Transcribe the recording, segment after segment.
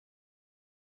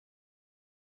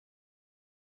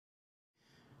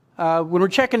When we're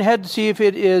checking ahead to see if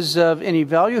it is of any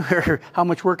value or how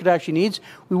much work it actually needs,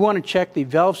 we want to check the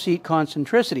valve seat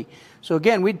concentricity. So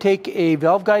again, we'd take a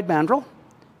valve guide mandrel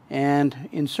and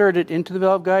insert it into the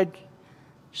valve guide,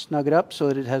 snug it up so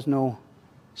that it has no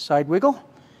side wiggle.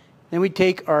 Then we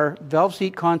take our valve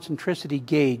seat concentricity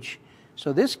gauge.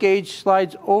 So this gauge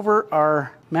slides over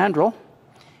our mandrel,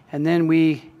 and then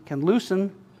we can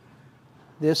loosen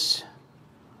this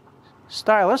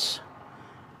stylus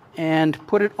and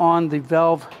put it on the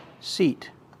valve seat.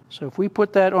 So if we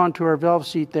put that onto our valve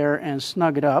seat there and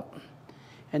snug it up,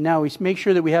 and now we make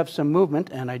sure that we have some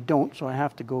movement, and I don't, so I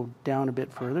have to go down a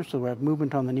bit further so we have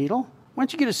movement on the needle.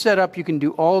 Once you get it set up, you can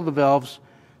do all of the valve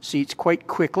seats quite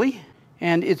quickly,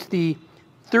 and it's the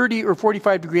 30 or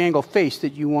 45 degree angle face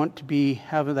that you want to be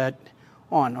having that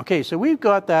on. Okay, so we've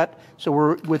got that, so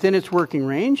we're within its working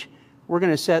range. We're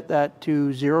going to set that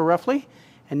to 0 roughly,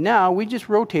 and now we just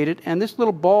rotate it, and this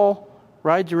little ball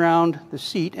rides around the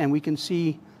seat, and we can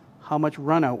see how much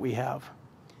run out we have.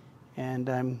 And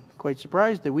I'm quite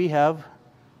surprised that we have,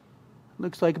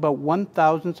 looks like about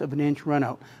 1/1000th of an inch run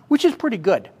out, which is pretty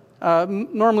good.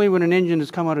 Normally when an engine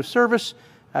has come out of service,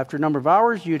 after a number of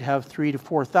hours, you'd have 3 to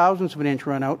 4 thousandths of an inch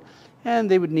run out,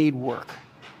 and they would need work.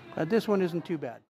 But this one isn't too bad.